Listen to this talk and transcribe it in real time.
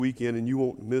weekend, and you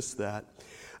won't miss that.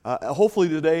 Hopefully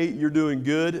today you're doing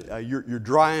good. You're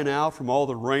drying out from all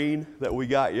the rain that we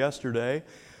got yesterday.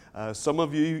 Some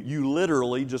of you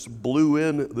literally just blew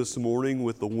in this morning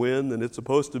with the wind, and it's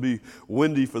supposed to be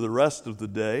windy for the rest of the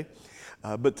day.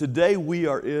 But today we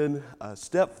are in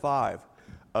step 5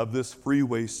 of this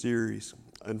Freeway series,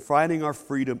 and finding our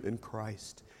freedom in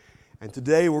Christ. And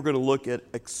today we're going to look at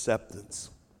acceptance.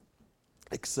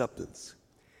 Acceptance.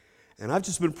 And I've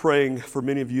just been praying for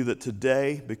many of you that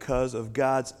today, because of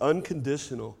God's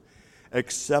unconditional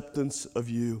acceptance of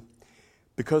you,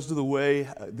 because of the way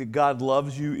that God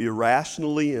loves you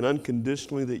irrationally and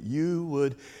unconditionally, that you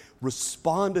would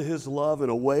respond to His love in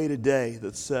a way today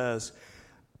that says,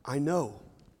 I know,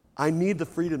 I need the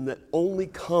freedom that only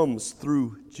comes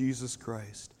through Jesus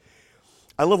Christ.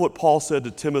 I love what Paul said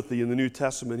to Timothy in the New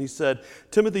Testament. He said,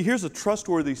 Timothy, here's a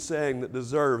trustworthy saying that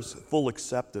deserves full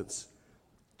acceptance.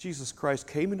 Jesus Christ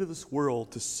came into this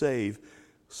world to save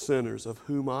sinners, of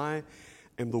whom I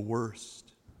am the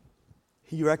worst.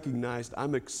 He recognized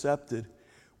I'm accepted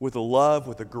with a love,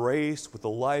 with a grace, with a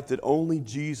life that only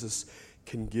Jesus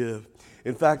can give.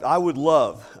 In fact, I would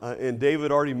love, and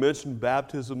David already mentioned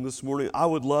baptism this morning, I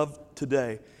would love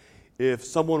today if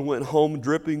someone went home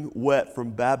dripping wet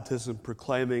from baptism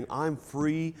proclaiming, I'm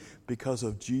free because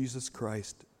of Jesus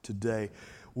Christ today.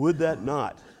 Would that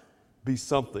not be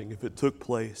something if it took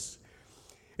place?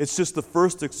 It's just the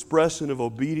first expression of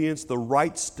obedience, the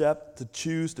right step to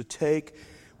choose to take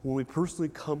when we personally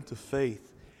come to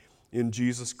faith in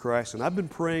Jesus Christ. And I've been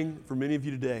praying for many of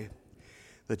you today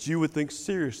that you would think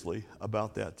seriously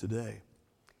about that today.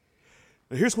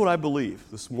 Now here's what I believe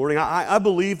this morning. I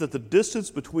believe that the distance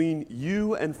between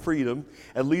you and freedom,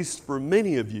 at least for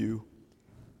many of you,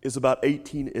 is about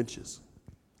 18 inches.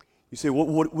 You say,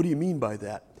 what do you mean by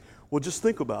that? Well, just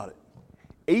think about it.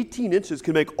 18 inches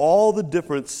can make all the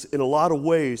difference in a lot of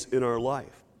ways in our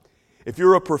life. If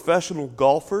you're a professional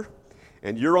golfer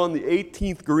and you're on the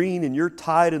 18th green and you're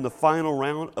tied in the final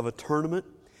round of a tournament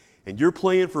and you're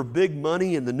playing for big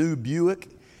money in the new Buick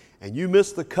and you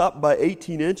miss the cup by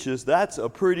 18 inches, that's a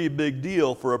pretty big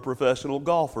deal for a professional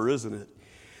golfer, isn't it?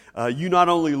 You not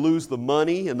only lose the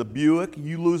money and the Buick,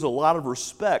 you lose a lot of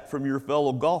respect from your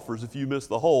fellow golfers if you miss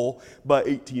the hole by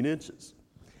 18 inches.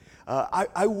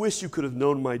 I wish you could have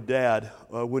known my dad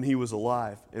when he was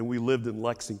alive and we lived in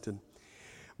Lexington.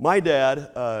 My dad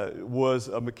was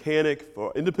a mechanic,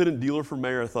 independent dealer for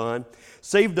Marathon,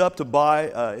 saved up to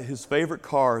buy his favorite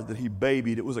car that he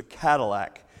babied. It was a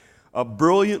Cadillac, a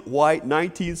brilliant white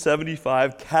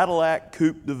 1975 Cadillac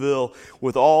Coupe de Ville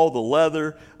with all the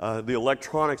leather, the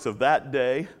electronics of that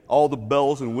day, all the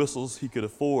bells and whistles he could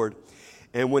afford.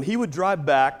 And when he would drive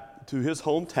back to his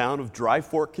hometown of Dry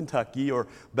Fork, Kentucky, or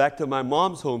back to my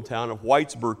mom's hometown of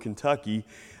Whitesburg, Kentucky,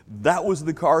 that was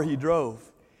the car he drove,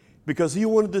 because he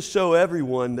wanted to show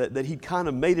everyone that he'd kind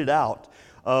of made it out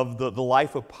of the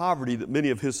life of poverty that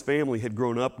many of his family had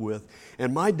grown up with.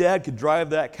 And my dad could drive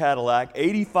that Cadillac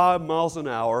 85 miles an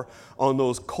hour on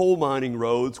those coal mining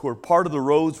roads where part of the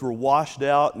roads were washed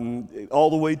out and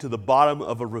all the way to the bottom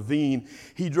of a ravine.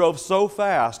 He drove so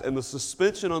fast, and the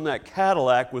suspension on that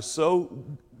Cadillac was so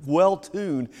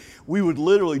well-tuned, we would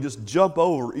literally just jump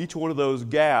over each one of those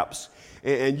gaps,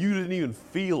 and you didn't even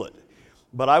feel it.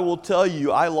 But I will tell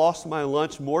you, I lost my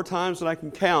lunch more times than I can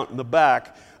count in the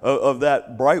back of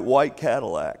that bright white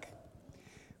Cadillac.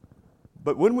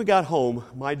 But when we got home,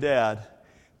 my dad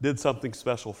did something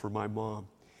special for my mom.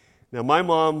 Now, my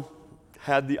mom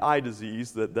had the eye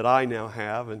disease that I now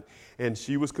have, and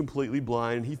she was completely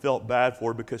blind, and he felt bad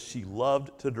for her because she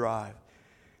loved to drive.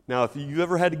 Now, if you've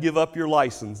ever had to give up your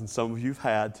license, and some of you have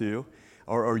had to,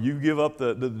 or you give up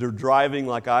the driving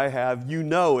like I have, you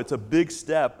know it's a big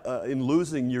step in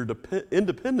losing your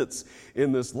independence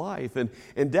in this life.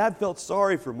 And Dad felt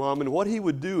sorry for Mom, and what he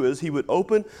would do is he would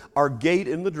open our gate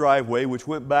in the driveway, which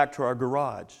went back to our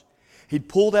garage. He'd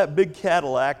pull that big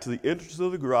Cadillac to the entrance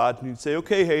of the garage, and he'd say,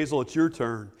 okay, Hazel, it's your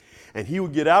turn. And he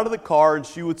would get out of the car and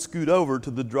she would scoot over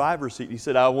to the driver's seat. He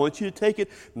said, I want you to take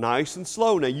it nice and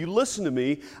slow. Now you listen to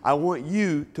me. I want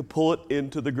you to pull it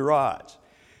into the garage.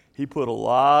 He put a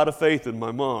lot of faith in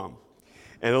my mom.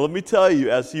 And let me tell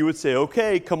you, as he would say,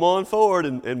 okay, come on forward,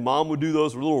 and Mom would do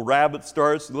those little rabbit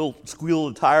starts, a little squeal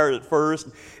of the tire at first,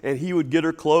 and he would get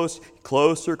her closer.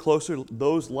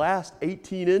 Those last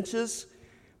 18 inches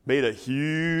made a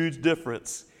huge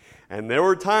difference. And there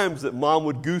were times that Mom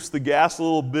would goose the gas a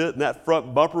little bit, and that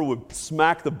front bumper would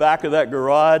smack the back of that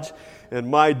garage, and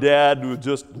my dad would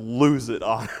just lose it,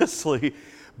 honestly.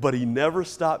 But he never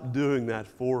stopped doing that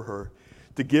for her,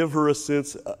 to give her a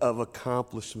sense of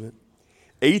accomplishment.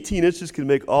 18 inches can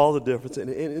make all the difference.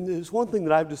 And there's one thing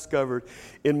that I've discovered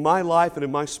in my life and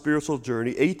in my spiritual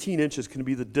journey. 18 inches can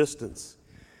be the distance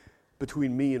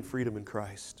between me and freedom in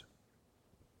Christ.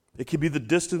 It can be the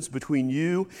distance between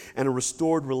you and a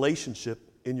restored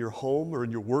relationship in your home or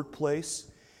in your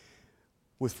workplace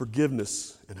with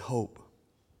forgiveness and hope.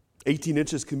 18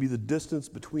 inches can be the distance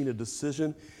between a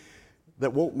decision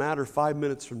that won't matter 5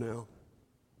 minutes from now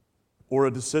or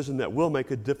a decision that will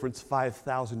make a difference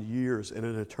 5,000 years and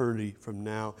an eternity from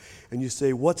now. And you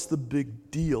say, what's the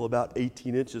big deal about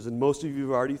 18 inches? And most of you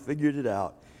have already figured it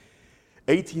out.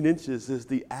 18 inches is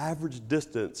the average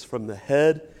distance from the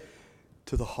head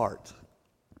to the heart.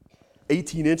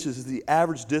 18 inches is the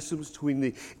average distance between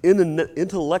the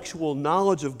intellectual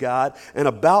knowledge of God and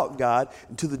about God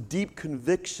and to the deep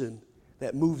conviction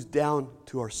that moves down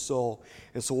to our soul.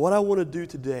 And so what I want to do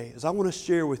today is I want to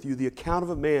share with you the account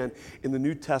of a man in the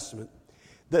New Testament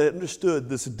that understood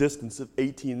this distance of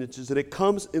 18 inches. And it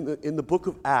comes in the book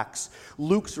of Acts,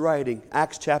 Luke's writing,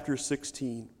 Acts chapter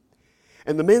 16.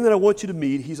 And the man that I want you to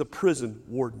meet, he's a prison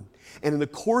warden. And in the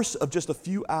course of just a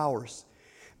few hours,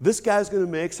 this guy's going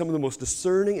to make some of the most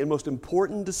discerning and most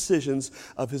important decisions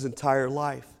of his entire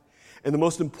life. And the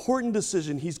most important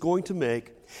decision he's going to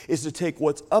make is to take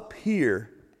what's up here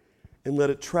and let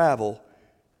it travel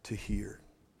to here.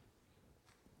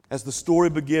 As the story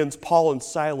begins, Paul and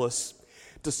Silas,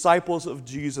 disciples of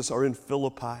Jesus, are in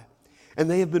Philippi. And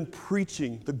they have been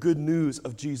preaching the good news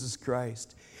of Jesus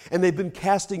Christ. And they've been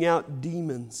casting out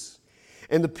demons.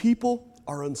 And the people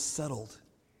are unsettled.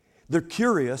 They're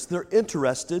curious, they're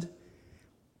interested,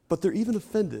 but they're even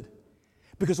offended.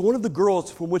 Because one of the girls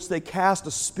from which they cast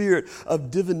a spirit of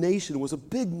divination was a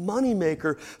big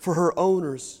moneymaker for her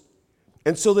owners.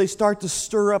 And so they start to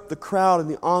stir up the crowd and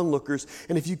the onlookers.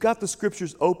 And if you've got the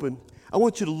scriptures open, I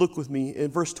want you to look with me in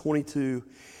verse 22.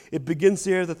 It begins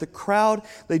there that the crowd,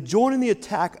 they join in the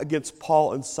attack against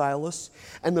Paul and Silas,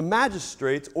 and the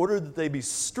magistrates ordered that they be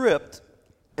stripped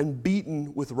and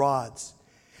beaten with rods.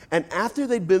 And after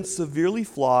they'd been severely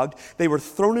flogged, they were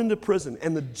thrown into prison,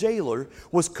 and the jailer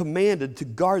was commanded to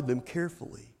guard them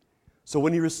carefully. So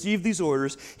when he received these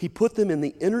orders, he put them in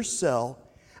the inner cell,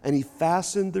 and he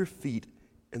fastened their feet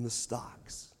in the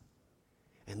stocks.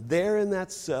 And there in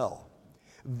that cell,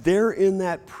 there in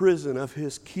that prison of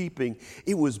his keeping,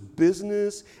 it was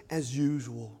business as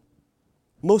usual.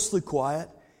 Mostly quiet.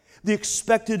 The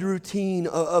expected routine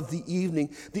of the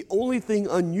evening. The only thing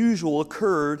unusual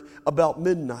occurred about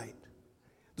midnight.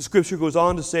 The scripture goes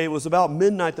on to say it was about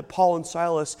midnight that Paul and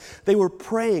Silas, they were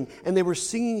praying and they were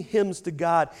singing hymns to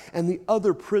God, and the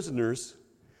other prisoners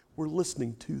were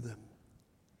listening to them.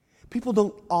 People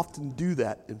don't often do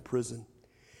that in prison.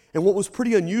 And what was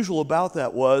pretty unusual about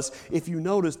that was, if you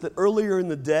noticed that earlier in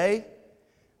the day,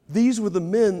 these were the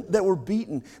men that were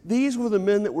beaten. These were the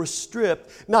men that were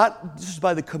stripped, not just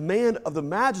by the command of the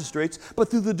magistrates, but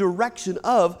through the direction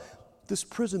of this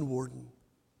prison warden.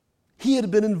 He had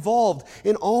been involved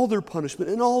in all their punishment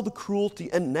and all the cruelty,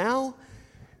 and now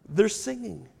they're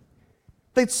singing.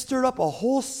 They'd stirred up a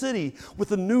whole city with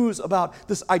the news about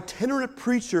this itinerant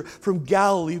preacher from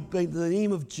Galilee by the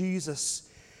name of Jesus.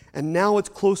 And now it's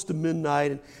close to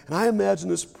midnight, and I imagine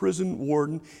this prison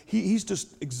warden, he's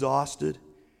just exhausted.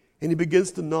 And he begins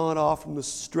to nod off from the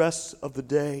stress of the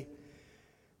day.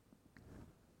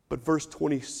 But verse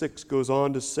 26 goes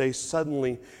on to say,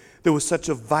 suddenly there was such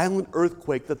a violent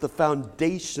earthquake that the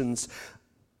foundations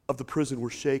of the prison were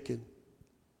shaken.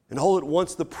 And all at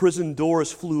once the prison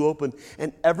doors flew open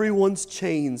and everyone's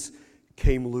chains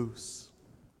came loose.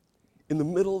 In the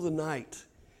middle of the night,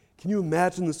 can you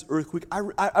imagine this earthquake?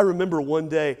 I remember one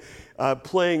day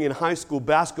playing in high school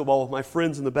basketball with my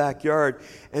friends in the backyard,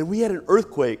 and we had an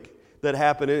earthquake that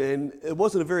happened, and it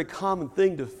wasn't a very common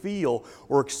thing to feel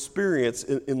or experience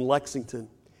in Lexington.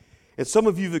 And some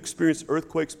of you have experienced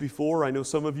earthquakes before. I know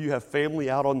some of you have family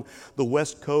out on the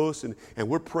West Coast, and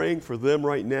we're praying for them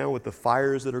right now with the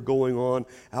fires that are going on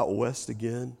out west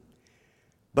again.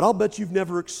 But I'll bet you've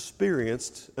never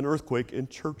experienced an earthquake in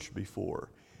church before.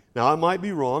 Now, I might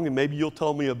be wrong, and maybe you'll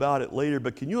tell me about it later,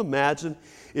 but can you imagine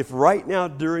if right now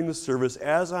during the service,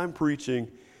 as I'm preaching,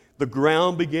 the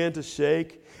ground began to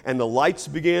shake, and the lights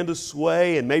began to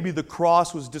sway, and maybe the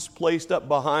cross was displaced up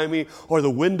behind me, or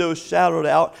the windows shattered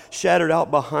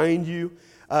out behind you?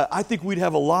 I think we'd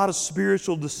have a lot of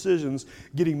spiritual decisions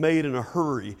getting made in a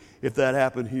hurry if that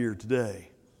happened here today.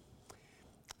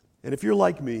 And if you're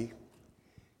like me,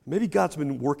 maybe God's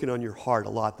been working on your heart a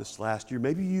lot this last year.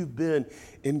 Maybe you've been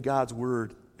in God's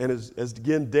Word. And as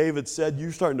again David said,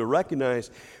 you're starting to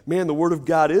recognize, man, the Word of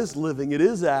God is living. It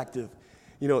is active.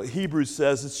 You know, Hebrews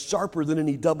says it's sharper than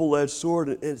any double-edged sword,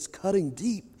 and it's cutting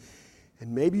deep.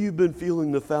 And maybe you've been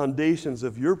feeling the foundations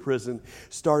of your prison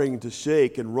starting to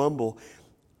shake and rumble.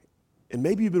 And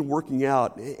maybe you've been working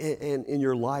out and in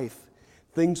your life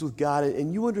things with God,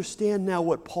 and you understand now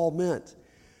what Paul meant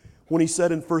when he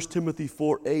said in 1 Timothy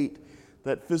 4:8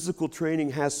 that physical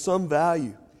training has some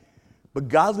value, but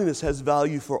godliness has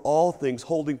value for all things,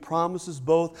 holding promises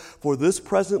both for this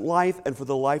present life and for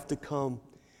the life to come.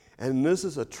 And this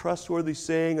is a trustworthy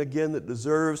saying, again, that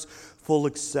deserves full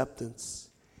acceptance.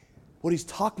 What he's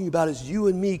talking about is you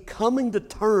and me coming to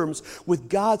terms with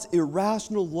God's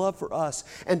irrational love for us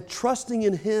and trusting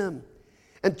in Him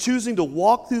and choosing to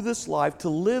walk through this life, to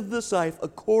live this life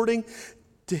according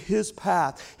to His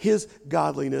path, His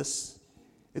godliness.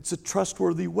 It's a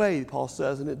trustworthy way, Paul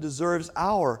says, and it deserves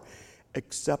our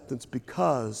acceptance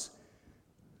because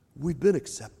we've been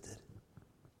accepted.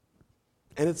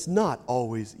 And it's not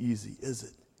always easy, is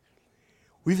it?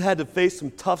 We've had to face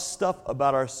some tough stuff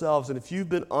about ourselves, and if you've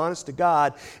been honest to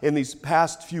God in these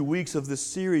past few weeks of this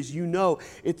series, you know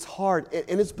it's hard,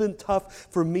 and it's been tough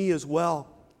for me as well.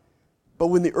 But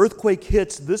when the earthquake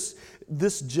hits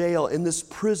this jail and this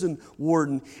prison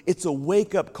warden, it's a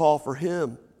wake-up call for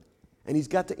him. And he's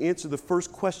got to answer the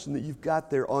first question that you've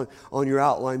got there on your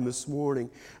outline this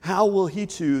morning. How will he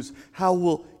choose? How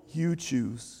will you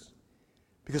choose?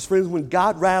 Because friends, when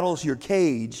God rattles your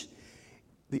cage,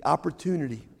 the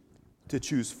opportunity to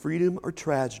choose freedom or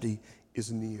tragedy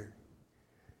is near.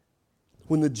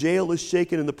 When the jail is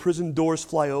shaken and the prison doors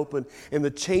fly open and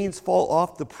the chains fall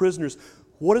off the prisoners,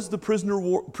 what does the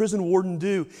prison warden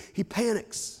do? He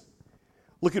panics.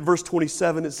 Look at verse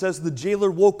 27. It says the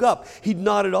jailer woke up. He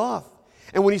nodded off.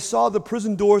 And when he saw the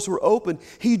prison doors were open,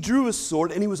 he drew his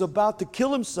sword and he was about to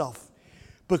kill himself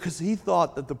because he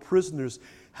thought that the prisoners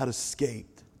had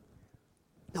escaped.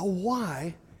 Now,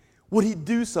 why would he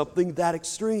do something that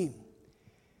extreme?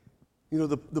 You know,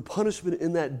 the punishment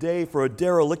in that day for a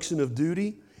dereliction of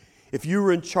duty, if you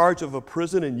were in charge of a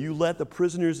prison and you let the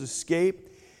prisoners escape,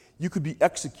 you could be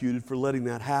executed for letting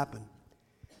that happen.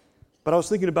 But I was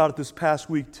thinking about it this past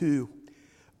week too.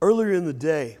 Earlier in the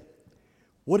day,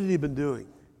 what had he been doing?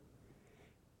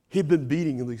 He'd been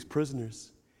beating these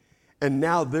prisoners, and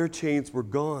now their chains were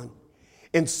gone.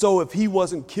 And so if he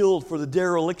wasn't killed for the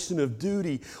dereliction of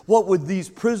duty, what would these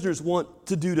prisoners want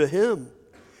to do to him?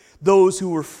 Those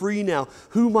who were free now,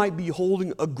 who might be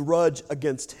holding a grudge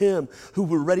against him, who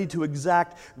were ready to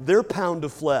exact their pound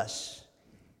of flesh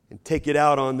and take it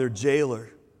out on their jailer.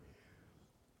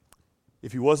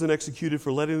 If he wasn't executed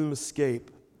for letting them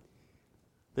escape,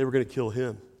 they were going to kill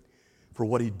him for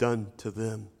what he'd done to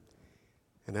them.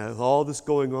 And as all this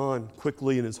going on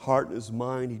quickly in his heart and his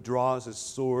mind, he draws his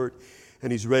sword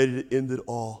and he's ready to end it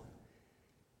all.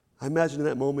 I imagine in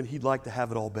that moment he'd like to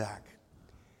have it all back.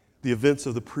 The events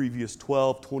of the previous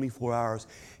 12, 24 hours,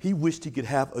 he wished he could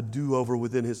have a do-over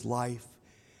within his life.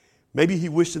 Maybe he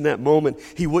wished in that moment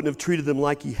he wouldn't have treated them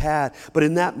like he had. But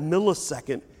in that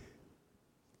millisecond,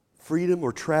 freedom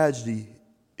or tragedy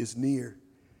is near.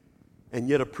 And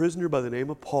yet a prisoner by the name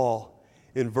of Paul,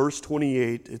 in verse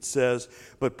 28, it says,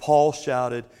 but Paul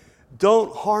shouted,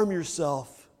 "Don't harm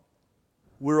yourself.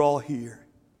 We're all here.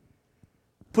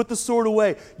 Put the sword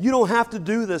away. You don't have to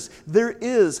do this. There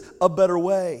is a better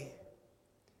way."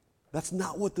 That's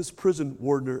not what this prison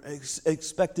warden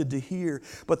expected to hear.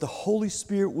 But the Holy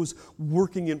Spirit was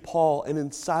working in Paul and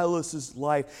in Silas's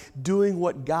life, doing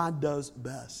what God does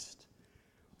best.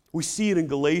 We see it in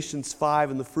Galatians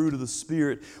 5 in the fruit of the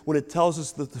Spirit when it tells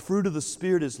us that the fruit of the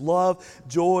Spirit is love,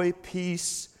 joy,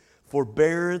 peace,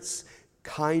 forbearance,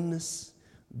 kindness,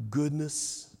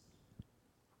 goodness.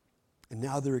 And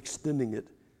now they're extending it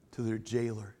to their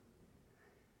jailer.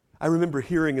 I remember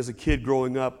hearing as a kid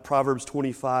growing up Proverbs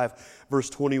 25, verse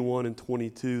 21 and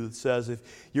 22 that says, if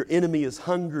your enemy is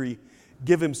hungry,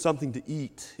 give him something to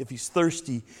eat. If he's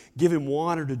thirsty, give him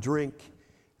water to drink.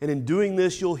 And in doing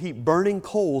this, you'll heap burning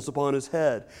coals upon his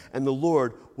head, and the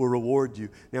Lord will reward you.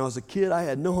 Now, as a kid, I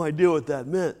had no idea what that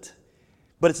meant.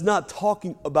 But it's not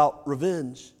talking about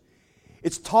revenge.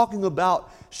 It's talking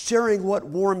about sharing what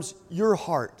warms your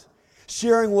heart,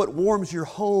 sharing what warms your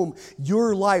home,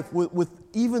 your life, with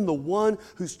even the one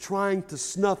who's trying to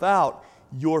snuff out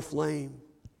your flame.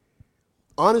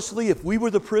 Honestly, if we were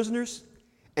the prisoners,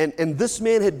 and this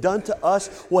man had done to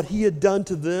us what he had done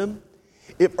to them,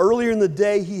 if earlier in the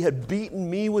day he had beaten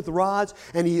me with rods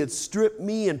and he had stripped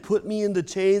me and put me into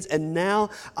chains and now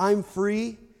I'm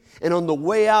free, and on the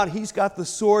way out he's got the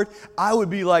sword, I would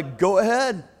be like, go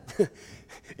ahead.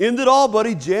 End it all,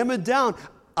 buddy. Jam it down.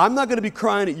 I'm not going to be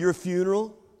crying at your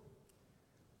funeral.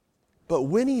 But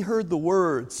when he heard the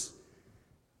words,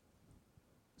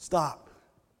 stop.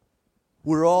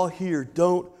 We're all here.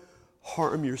 Don't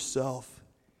harm yourself.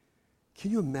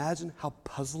 Can you imagine how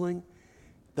puzzling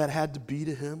that had to be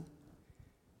to him?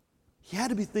 He had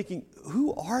to be thinking,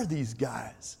 who are these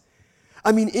guys?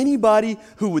 I mean, anybody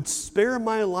who would spare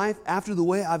my life after the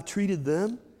way I've treated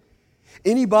them?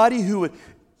 Anybody who would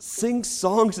sing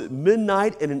songs at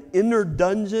midnight in an inner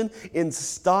dungeon in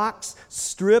stocks,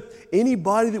 stripped?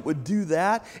 Anybody that would do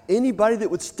that? Anybody that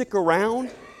would stick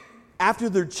around after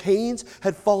their chains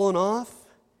had fallen off?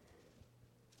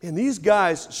 And these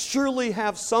guys surely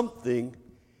have something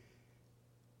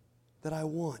that I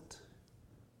want.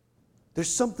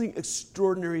 There's something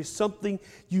extraordinary, something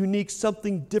unique,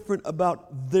 something different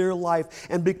about their life.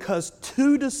 And because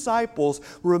two disciples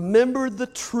remembered the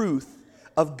truth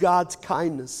of God's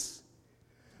kindness,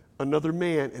 another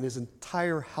man and his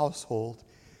entire household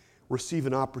receive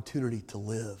an opportunity to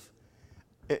live.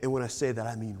 And when I say that,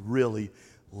 I mean really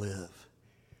live.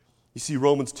 You see,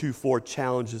 Romans 2:4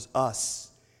 challenges us.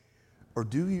 Or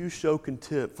do you show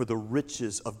contempt for the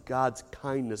riches of God's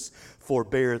kindness,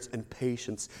 forbearance, and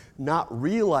patience, not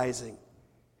realizing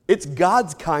it's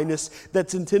God's kindness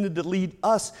that's intended to lead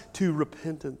us to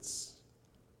repentance?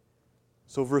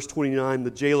 So verse 29,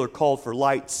 the jailer called for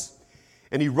lights,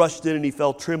 and he rushed in and he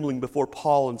fell trembling before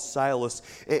Paul and Silas.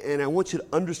 And I want you to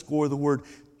underscore the word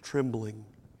trembling.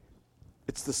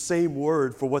 It's the same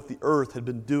word for what the earth had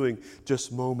been doing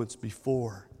just moments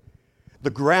before. The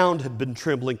ground had been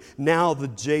trembling. Now the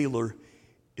jailer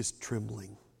is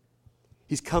trembling.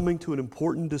 He's coming to an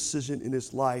important decision in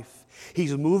his life.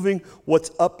 He's moving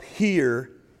what's up here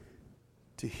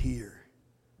to here.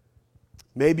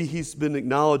 Maybe he's been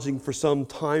acknowledging for some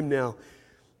time now,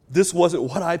 this wasn't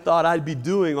what I thought I'd be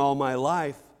doing all my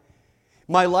life.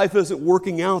 My life isn't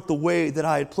working out the way that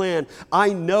I had planned.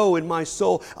 I know in my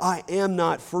soul I am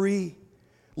not free.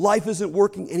 Life isn't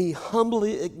working, and he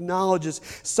humbly acknowledges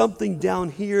something down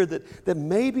here that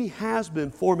maybe has been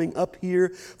forming up here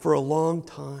for a long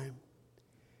time.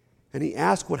 And he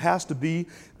asks what has to be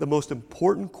the most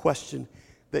important question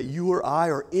that you or I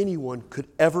or anyone could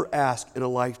ever ask in a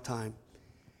lifetime.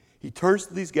 He turns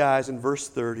to these guys in verse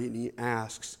 30 and he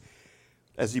asks,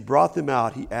 as he brought them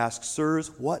out, he asks,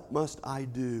 "Sirs, what must I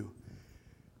do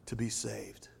to be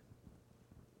saved?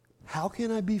 How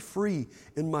can I be free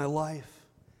in my life?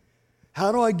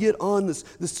 How do I get on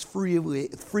this freeway?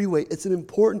 It's an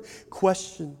important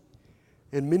question.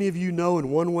 And many of you know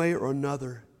in one way or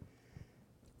another,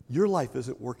 your life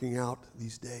isn't working out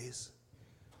these days.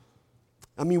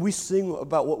 I mean, we sing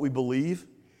about what we believe.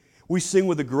 We sing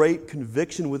with a great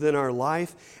conviction within our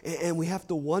life. And we have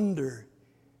to wonder,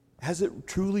 has it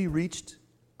truly reached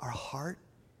our heart?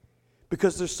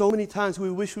 Because there's so many times we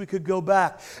wish we could go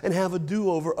back and have a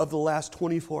do-over of the last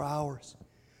 24 hours.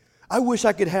 I wish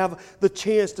I could have the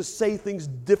chance to say things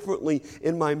differently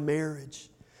in my marriage,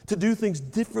 to do things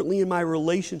differently in my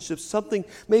relationships, something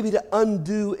maybe to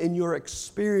undo in your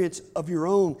experience of your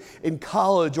own in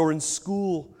college or in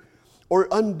school, or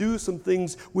undo some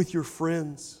things with your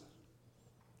friends.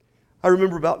 I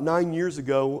remember about 9 years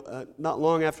ago, not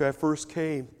long after I first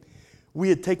came, we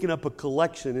had taken up a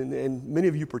collection, and many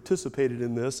of you participated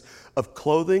in this, of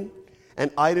clothing and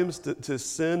items to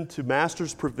send to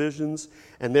Master's Provisions,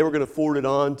 and they were going to forward it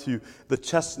on to the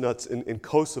Chestnuts in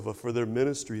Kosovo for their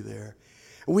ministry there.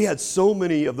 And we had so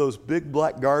many of those big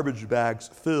black garbage bags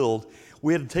filled,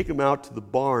 we had to take them out to the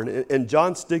barn. And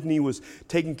John Stickney was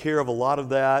taking care of a lot of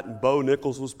that, and Bo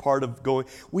Nichols was part of going.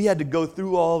 We had to go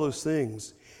through all those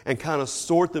things and kind of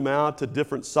sort them out to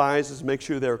different sizes, make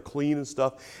sure they're clean and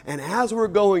stuff. And as we're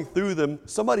going through them,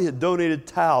 somebody had donated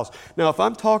towels. Now, if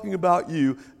I'm talking about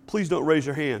you, please don't raise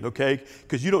your hand, okay?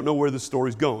 Because you don't know where this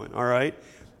story's going, all right?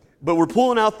 But we're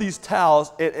pulling out these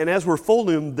towels, and as we're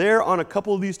folding them, there on a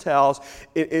couple of these towels,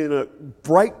 in a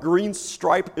bright green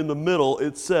stripe in the middle,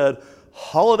 it said,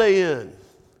 Holiday Inn.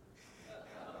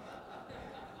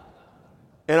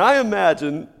 And I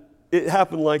imagine it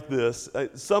happened like this.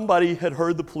 Somebody had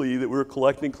heard the plea that we were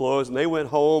collecting clothes, and they went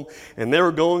home, and they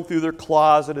were going through their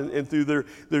closet and through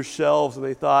their shelves, and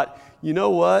they thought, you know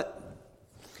what?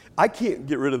 I can't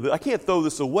get rid of this. I can't throw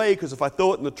this away, because if I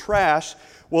throw it in the trash,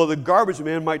 well, the garbage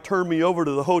man might turn me over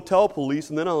to the hotel police,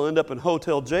 and then I'll end up in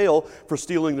hotel jail for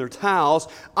stealing their towels.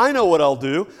 I know what I'll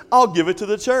do. I'll give it to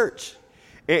the church.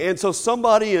 And so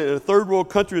somebody in a third world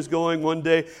country is going one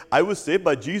day, I was saved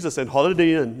by Jesus and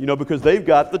Holiday Inn, because they've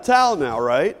got the towel now,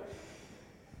 right?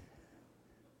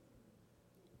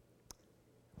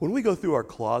 When we go through our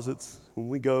closets, when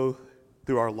we go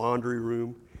through our laundry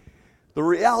room, the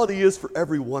reality is for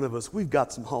every one of us, we've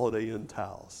got some Holiday Inn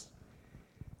towels.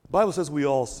 The Bible says we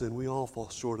all sin. We all fall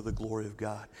short of the glory of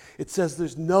God. It says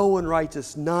there's no one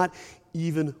righteous, not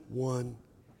even one.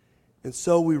 And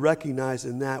so we recognize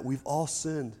in that we've all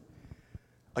sinned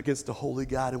against a holy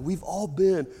God, and we've all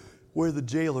been where the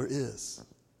jailer is.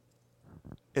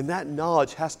 And that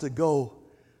knowledge has to go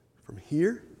from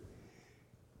here,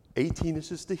 18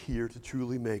 inches to here, to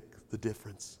truly make the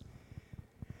difference.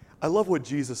 I love what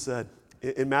Jesus said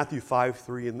in Matthew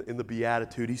 5:3 in the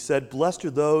Beatitude. He said, "Blessed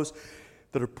are those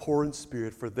that are poor in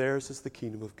spirit, for theirs is the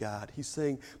kingdom of God." He's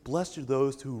saying, blessed are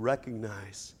those who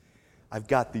recognize, I've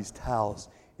got these towels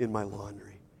in my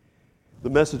laundry. The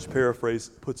Message paraphrase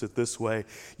puts it this way: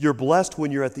 you're blessed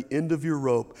when you're at the end of your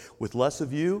rope. With less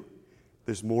of you,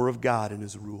 there's more of God in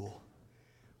His rule.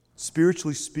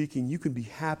 Spiritually speaking, you can be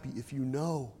happy if you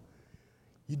know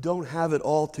you don't have it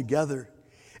all together,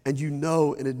 and you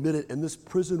know and admit it. And this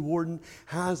prison warden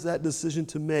has that decision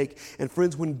to make. And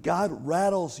friends, when God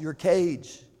rattles your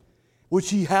cage, which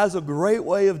He has a great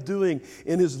way of doing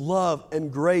in His love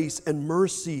and grace and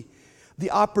mercy,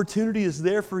 the opportunity is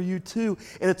there for you too.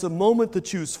 And it's a moment to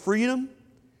choose freedom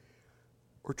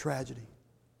or tragedy.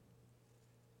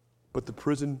 But the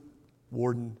prison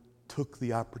warden took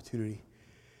the opportunity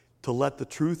to let the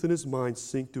truth in his mind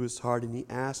sink to his heart, and he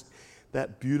asked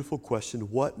that beautiful question,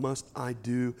 what must I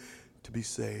do to be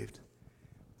saved?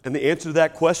 And the answer to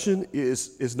that question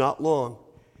is not long.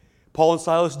 Paul and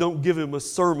Silas don't give him a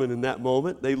sermon in that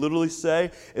moment. They literally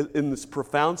say in this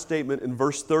profound statement in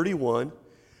verse 31,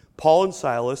 Paul and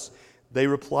Silas, they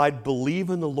replied, "Believe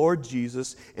in the Lord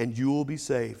Jesus and you will be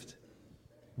saved,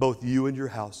 both you and your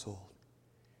household."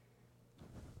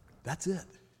 That's it.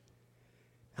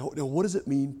 Now, what does it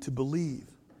mean to believe?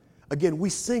 Again, we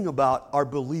sing about our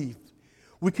belief.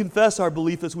 We confess our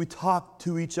belief as we talk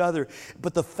to each other.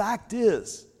 But the fact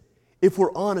is, if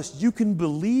we're honest, you can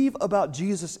believe about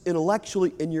Jesus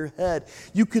intellectually in your head.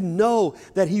 You can know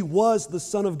that He was the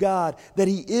Son of God, that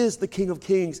He is the King of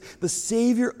Kings, the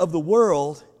Savior of the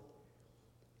world,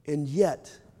 and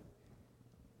yet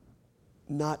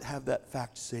not have that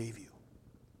fact save you.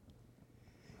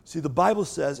 See, the Bible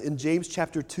says in James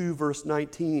chapter 2, verse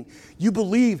 19, you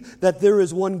believe that there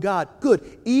is one God.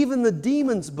 Good. Even the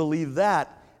demons believe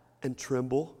that and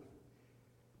tremble.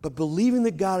 But believing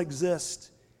that God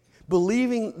exists,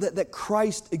 believing that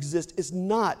Christ exists, is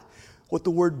not what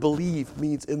the word believe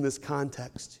means in this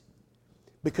context.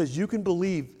 Because you can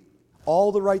believe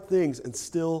all the right things and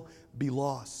still be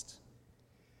lost.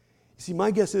 You see,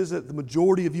 my guess is that the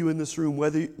majority of you in this room,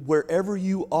 wherever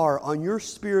you are on your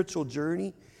spiritual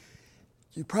journey,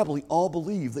 you probably all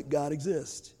believe that God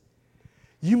exists.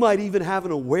 You might even have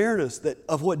an awareness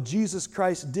of what Jesus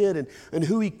Christ did and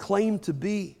who He claimed to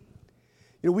be.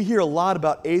 You know, we hear a lot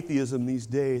about atheism these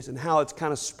days and how it's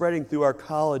kind of spreading through our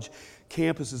college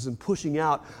campuses and pushing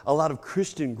out a lot of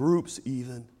Christian groups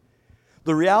even.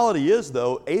 The reality is,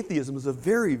 though, atheism is a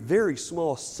very, very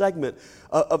small segment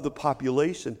of the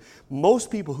population.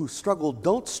 Most people who struggle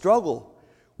don't struggle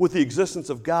with the existence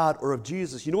of God or of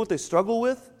Jesus. You know what they struggle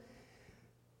with?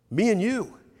 Me and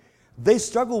you. They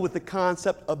struggle with the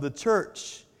concept of the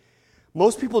church.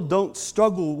 Most people don't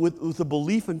struggle with the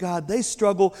belief in God. They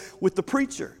struggle with the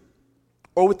preacher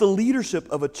or with the leadership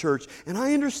of a church. And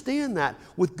I understand that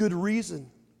with good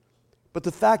reason. But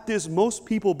the fact is, most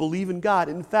people believe in God.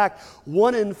 In fact,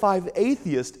 1 in 5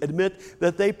 atheists admit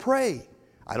that they pray.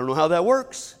 I don't know how that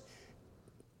works.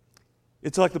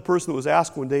 It's like the person that was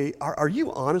asked one day, are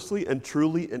you honestly and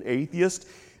truly an atheist?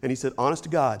 And he said, honest to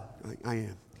God, I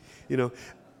am. You know,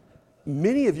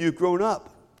 many of you have grown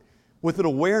up with an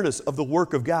awareness of the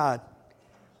work of God.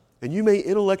 And you may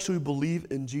intellectually believe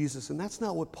in Jesus. And that's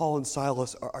not what Paul and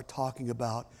Silas are talking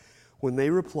about when they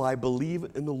reply, believe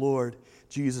in the Lord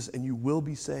Jesus and you will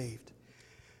be saved.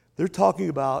 They're talking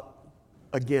about,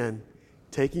 again,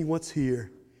 taking what's here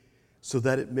so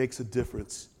that it makes a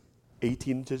difference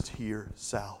 18 inches here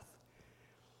south.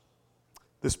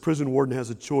 This prison warden has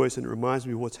a choice, and it reminds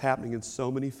me of what's happening in so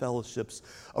many fellowships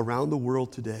around the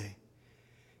world today.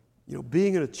 You know,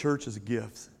 being in a church is a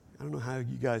gift. I don't know how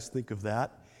you guys think of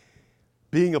that.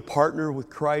 Being a partner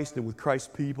with Christ and with Christ's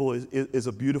people is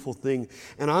a beautiful thing.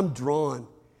 And I'm drawn,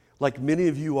 like many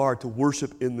of you are, to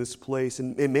worship in this place.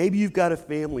 And maybe you've got a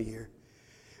family here.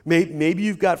 Maybe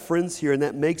you've got friends here, and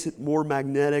that makes it more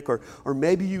magnetic. Or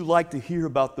maybe you like to hear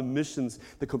about the missions,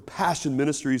 the compassion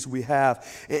ministries we have,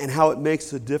 and how it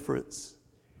makes a difference.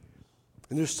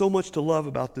 And there's so much to love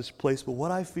about this place. But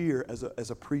what I fear as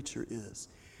a preacher is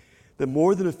that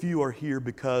more than a few are here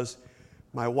because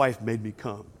my wife made me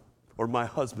come, or my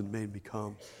husband made me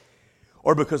come,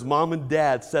 or because mom and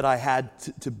dad said I had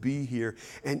to be here.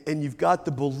 And you've got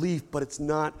the belief, but it's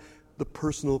not the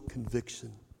personal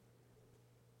conviction.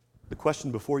 The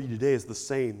question before you today is the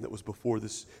same that was before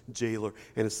this jailer,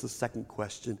 and it's the second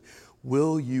question.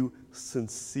 Will you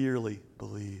sincerely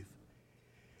believe?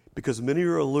 Because many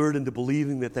are allured into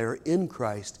believing that they are in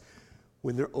Christ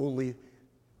when they're only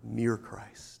near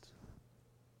Christ.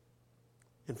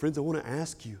 And friends, I want to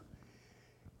ask you,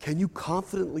 can you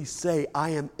confidently say, I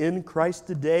am in Christ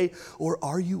today, or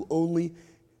are you only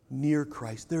near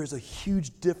Christ? There is a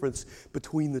huge difference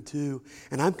between the two.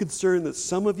 And I'm concerned that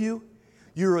some of you,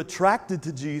 you're attracted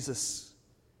to Jesus,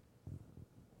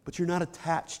 but you're not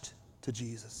attached to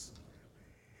Jesus.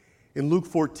 In Luke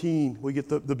 14, we get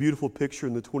the beautiful picture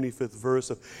in the 25th verse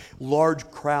of large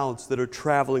crowds that are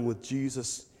traveling with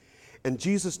Jesus. And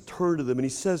Jesus turned to them and he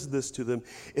says this to them,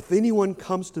 if anyone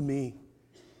comes to me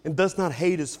and does not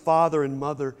hate his father and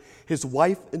mother, his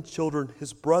wife and children,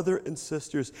 his brother and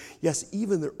sisters, yes,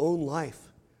 even their own life,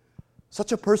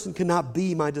 such a person cannot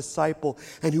be my disciple.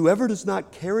 And whoever does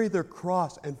not carry their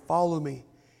cross and follow me,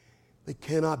 they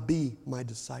cannot be my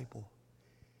disciple.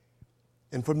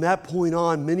 And from that point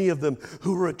on, many of them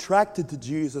who were attracted to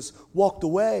Jesus walked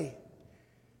away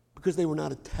because they were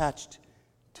not attached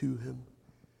to him.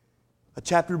 A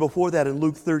chapter before that, in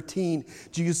Luke 13,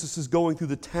 Jesus is going through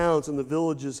the towns and the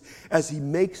villages as he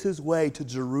makes his way to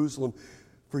Jerusalem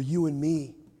for you and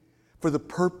me, for the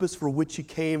purpose for which he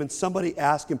came. And somebody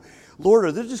asked him, Lord,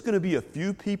 are there just going to be a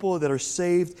few people that are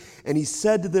saved? And he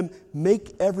said to them,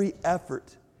 make every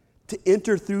effort to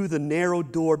enter through the narrow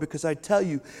door, because I tell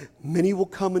you, many will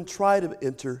come and try to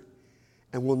enter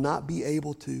and will not be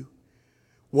able to.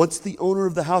 Once the owner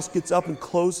of the house gets up and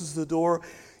closes the door,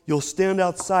 you'll stand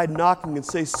outside knocking and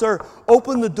say, Sir,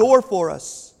 open the door for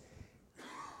us.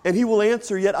 And he will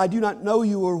answer, Yet I do not know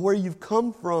you or where you've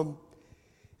come from.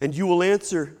 And you will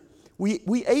answer,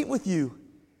 We ate with you.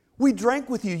 We drank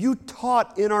with you. You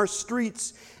taught in our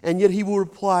streets. And yet he will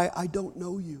reply, I don't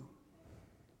know you.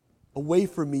 Away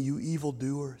from me, you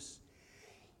evildoers.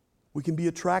 We can be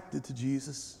attracted to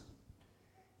Jesus.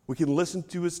 We can listen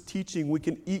to his teaching. We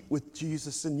can eat with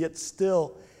Jesus and yet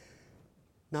still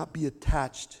not be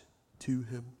attached to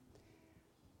him.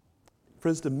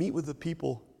 Friends, to meet with the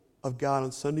people of God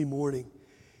on Sunday morning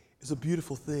is a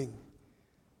beautiful thing.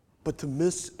 But to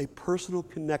miss a personal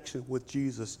connection with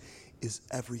Jesus is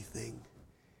everything.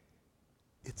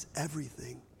 It's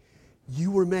everything.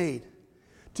 You were made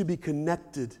to be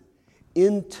connected,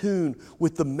 in tune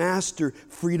with the master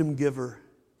freedom giver,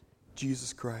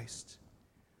 Jesus Christ.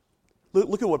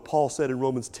 Look at what Paul said in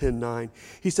Romans 10:9.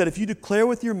 He said, if you declare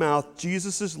with your mouth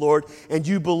Jesus is Lord, and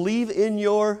you believe in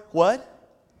your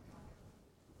what?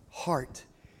 Heart,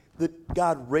 that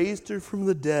God raised him from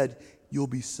the dead, you'll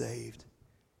be saved.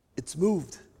 It's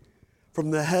moved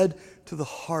from the head to the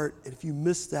heart. And if you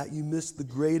miss that, you miss the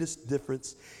greatest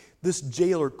difference. This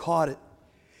jailer caught it.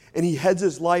 And he heads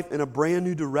his life in a brand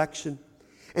new direction.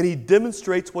 And he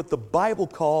demonstrates what the Bible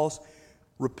calls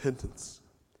repentance.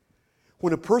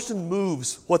 When a person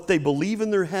moves what they believe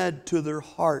in their head to their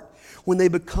heart, when they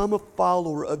become a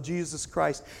follower of Jesus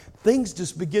Christ, things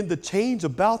just begin to change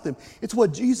about them. It's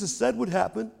what Jesus said would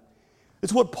happen.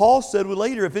 It's what Paul said would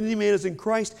later. If any man is in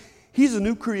Christ, he's a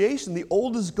new creation. The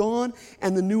old is gone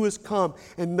and the new has come.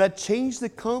 And that change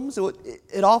that comes,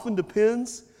 it often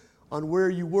depends on where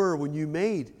you were when you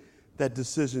made that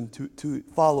decision to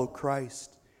follow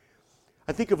Christ.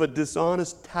 I think of a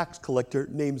dishonest tax collector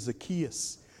named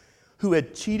Zacchaeus, who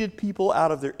had cheated people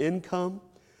out of their income,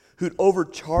 who'd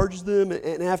overcharged them,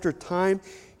 and after time,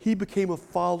 he became a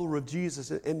follower of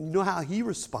Jesus. And you know how he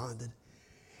responded?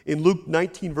 In Luke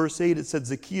 19, verse 8, it said,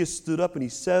 Zacchaeus stood up and he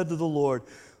said to the Lord,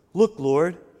 Look,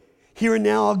 Lord, here and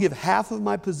now I'll give half of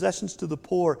my possessions to the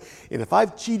poor, and if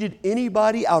I've cheated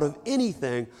anybody out of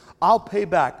anything, I'll pay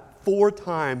back 4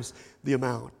 times the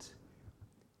amount.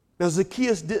 Now,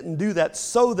 Zacchaeus didn't do that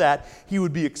so that he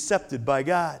would be accepted by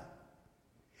God.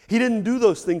 He didn't do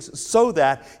those things so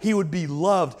that he would be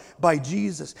loved by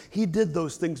Jesus. He did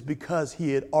those things because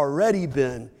he had already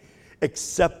been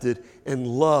accepted and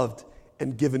loved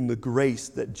and given the grace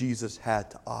that Jesus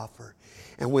had to offer.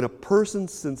 And when a person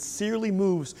sincerely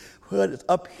moves what is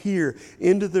up here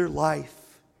into their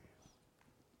life,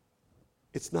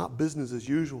 it's not business as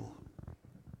usual.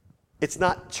 It's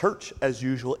not church as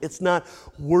usual. It's not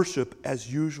worship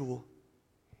as usual.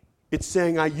 It's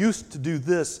saying, I used to do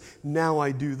this, now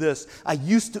I do this. I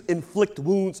used to inflict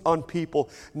wounds on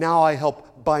people, now I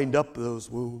help bind up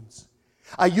those wounds.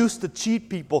 I used to cheat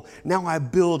people, now I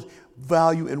build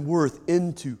value and worth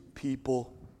into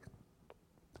people.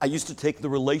 I used to take the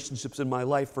relationships in my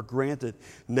life for granted.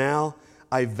 Now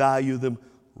I value them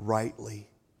rightly.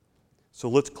 So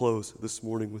let's close this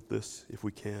morning with this if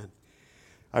we can.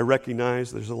 I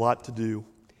recognize there's a lot to do,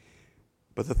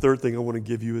 but But the third thing I want to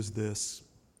give you is this.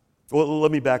 Well,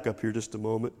 let me back up here just a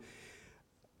moment.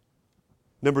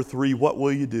 Number 3, what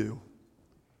will you do?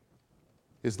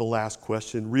 Is the last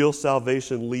question. Real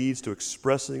salvation leads to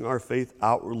expressing our faith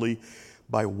outwardly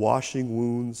by washing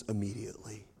wounds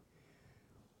immediately.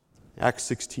 Acts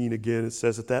 16 again, it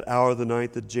says, at that hour of the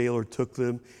night the jailer took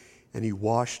them and he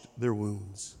washed their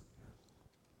wounds.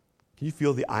 Can you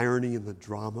feel the irony and the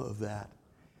drama of that?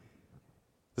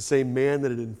 The same man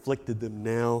that had inflicted them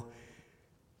now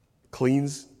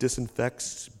cleans,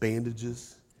 disinfects,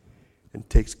 bandages, and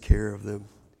takes care of them.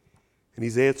 And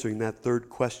he's answering that third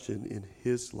question in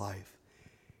his life.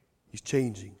 He's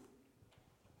changing.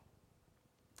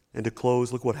 And to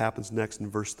close, look what happens next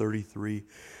in verse 33.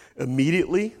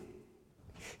 Immediately,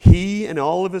 he and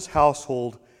all of his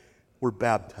household were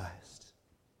baptized.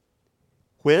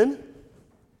 When?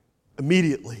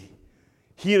 Immediately.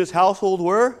 He and his household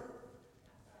were?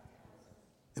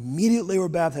 Immediately were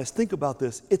baptized. Think about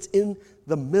this. It's in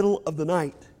the middle of the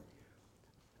night.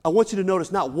 I want you to notice,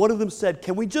 not one of them said,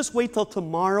 can we just wait till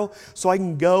tomorrow so I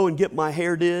can go and get my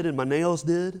hair did and my nails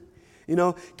did? You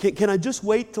know, can I just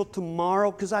wait till tomorrow?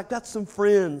 Because I've got some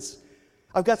friends.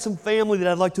 I've got some family that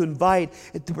I'd like to invite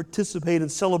and to participate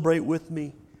and celebrate with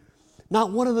me.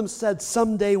 Not one of them said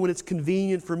someday when it's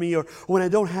convenient for me or when I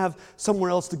don't have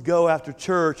somewhere else to go after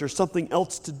church or something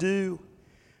else to do.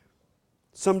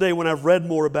 Someday when I've read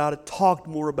more about it, talked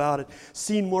more about it,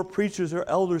 seen more preachers or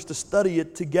elders to study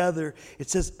it together, it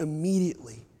says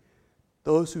immediately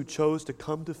those who chose to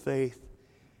come to faith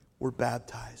were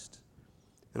baptized.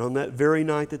 And on that very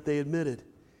night that they admitted,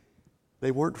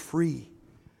 they weren't free.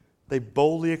 They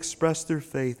boldly expressed their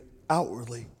faith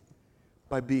outwardly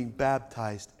by being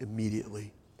baptized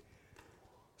immediately.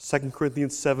 2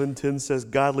 Corinthians 7:10 says,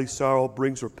 godly sorrow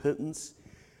brings repentance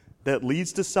that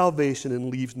leads to salvation and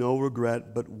leaves no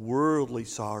regret, but worldly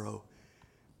sorrow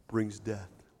brings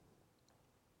death.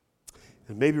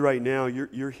 And maybe right now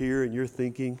you're here and you're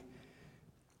thinking,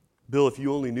 Bill, if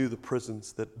you only knew the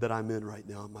prisons that I'm in right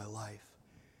now in my life.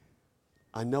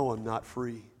 I know I'm not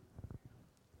free.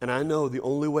 And I know the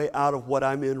only way out of what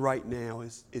I'm in right now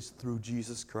is through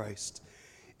Jesus Christ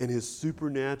and His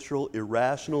supernatural,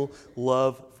 irrational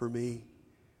love for me.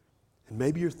 And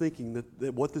maybe you're thinking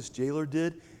that what this jailer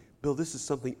did, Bill, this is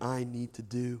something I need to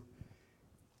do.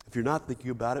 If you're not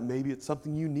thinking about it, maybe it's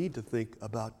something you need to think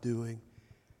about doing.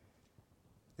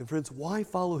 And friends, why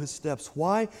follow His steps?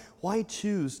 Why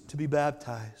choose to be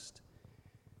baptized?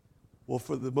 Well,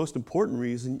 for the most important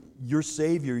reason, your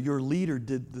Savior, your leader,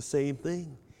 did the same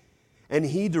thing. And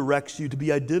He directs you to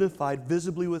be identified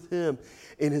visibly with Him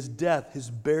in His death, His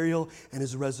burial, and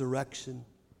His resurrection.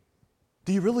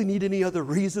 Do you really need any other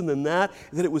reason than that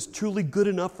it was truly good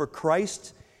enough for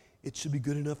Christ? It should be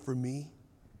good enough for me.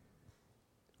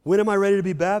 When am I ready to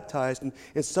be baptized?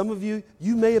 And some of you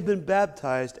may have been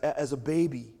baptized as a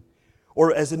baby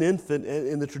or as an infant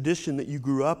in the tradition that you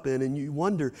grew up in, and you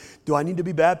wonder, do I need to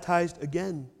be baptized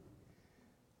again?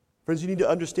 Friends, you need to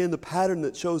understand the pattern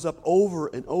that shows up over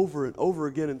and over and over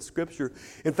again in Scripture.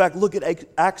 In fact, look at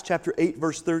Acts chapter 8,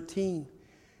 verse 13.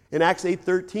 In Acts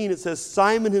 8:13, it says,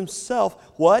 Simon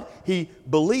himself, what? He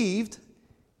believed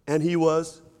and he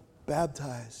was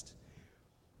baptized.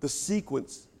 The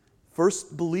sequence,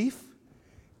 first belief,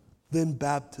 then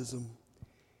baptism.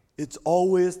 It's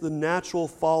always the natural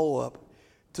follow-up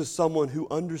to someone who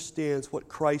understands what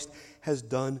Christ has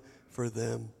done for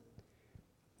them.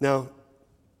 Now,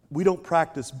 we don't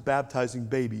practice baptizing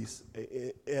babies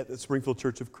at the Springfield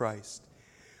Church of Christ.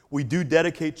 We do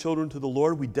dedicate children to the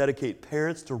Lord. We dedicate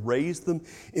parents to raise them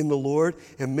in the Lord.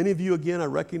 And many of you, again, I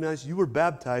recognize you were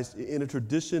baptized in a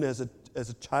tradition as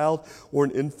a child or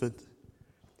an infant.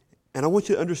 And I want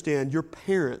you to understand, your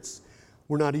parents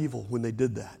were not evil when they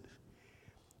did that.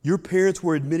 Your parents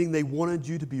were admitting they wanted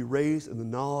you to be raised in the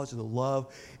knowledge and the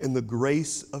love and the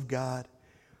grace of God.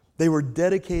 They were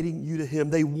dedicating you to Him.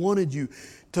 They wanted you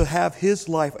to have His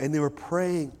life, and they were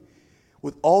praying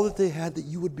with all that they had that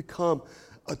you would become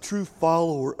a true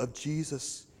follower of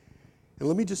Jesus. And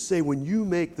let me just say, when you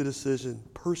make the decision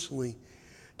personally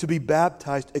to be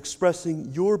baptized,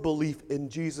 expressing your belief in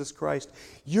Jesus Christ,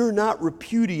 you're not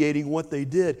repudiating what they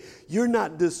did. You're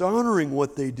not dishonoring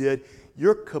what they did.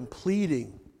 You're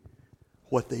completing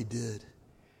what they did.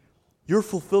 You're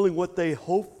fulfilling what they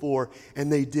hoped for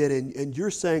and they did. And you're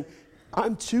saying,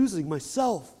 I'm choosing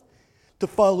myself to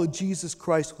follow Jesus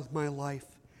Christ with my life.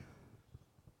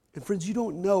 And friends, you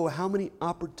don't know how many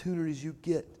opportunities you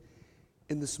get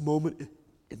in this moment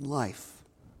in life.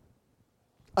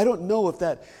 I don't know if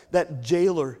that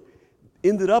jailer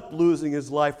ended up losing his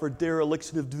life for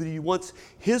dereliction of duty once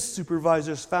his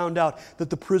supervisors found out that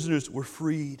the prisoners were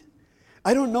freed.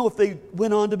 I don't know if they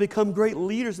went on to become great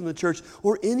leaders in the church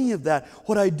or any of that.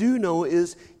 What I do know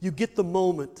is you get the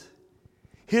moment.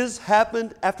 His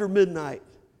happened after midnight.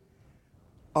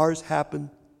 Ours happened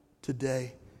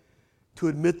today. To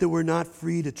admit that we're not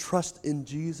free, to trust in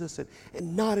Jesus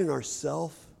and not in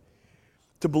ourselves.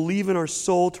 To believe in our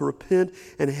soul, to repent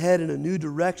and head in a new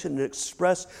direction and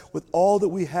express with all that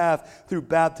we have through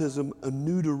baptism a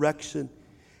new direction.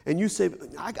 And you say,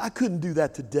 I couldn't do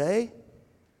that today.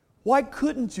 Why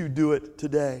couldn't you do it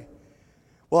today?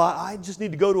 Well, I just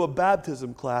need to go to a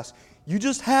baptism class. You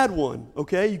just had one,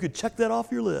 okay? You could check that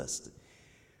off your list.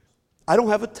 I don't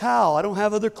have a towel. I don't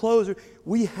have other clothes.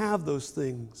 We have those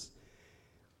things.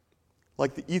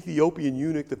 Like the Ethiopian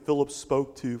eunuch that Philip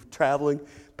spoke to, traveling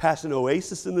past an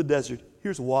oasis in the desert.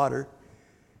 Here's water.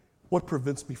 What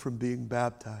prevents me from being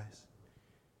baptized?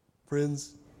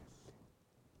 Friends,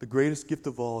 the greatest gift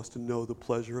of all is to know the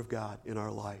pleasure of God in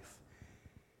our life.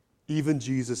 Even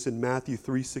Jesus in Matthew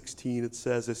 3:16, it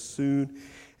says, as soon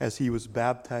as he was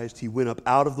baptized, he went up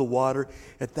out of the water.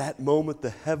 At that moment,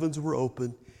 the heavens were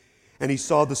open, and he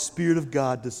saw the Spirit of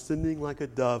God descending like a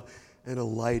dove and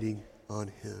alighting on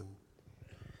him.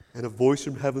 And a voice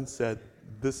from heaven said,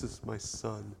 this is my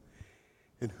Son,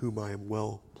 in whom I am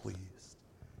well pleased.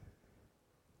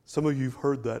 Some of you have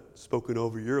heard that spoken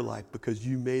over your life because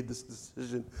you made this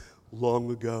decision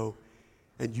long ago.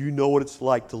 And you know what it's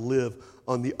like to live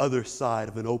on the other side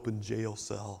of an open jail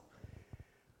cell.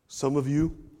 Some of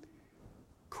you,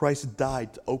 Christ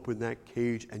died to open that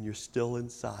cage and you're still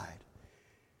inside.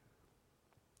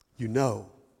 You know,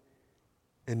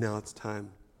 and now it's time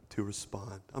to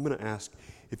respond. I'm going to ask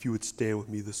if you would stand with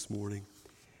me this morning.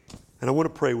 And I want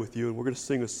to pray with you, and we're going to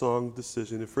sing a song of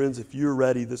decision. And friends, if you're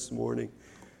ready this morning,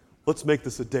 let's make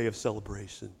this a day of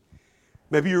celebration.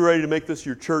 Maybe you're ready to make this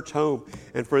your church home.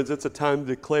 And friends, it's a time to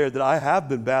declare that I have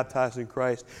been baptized in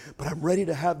Christ, but I'm ready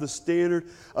to have the standard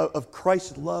of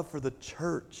Christ's love for the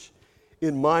church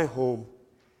in my home.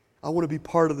 I want to be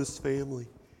part of this family.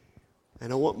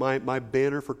 And I want my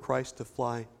banner for Christ to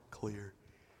fly clear.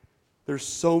 There's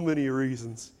so many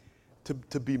reasons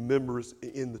to be members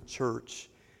in the church.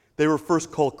 They were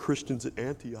first called Christians at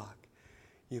Antioch.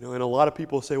 And a lot of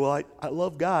people say, well, I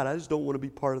love God. I just don't want to be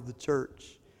part of the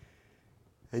church.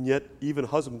 And yet, even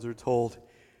husbands are told,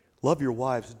 love your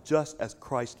wives just as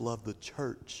Christ loved the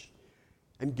church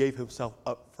and gave himself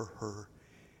up for her.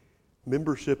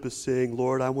 Membership is saying,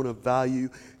 Lord, I want to value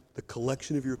the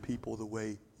collection of your people the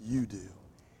way you do.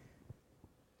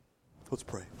 Let's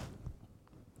pray.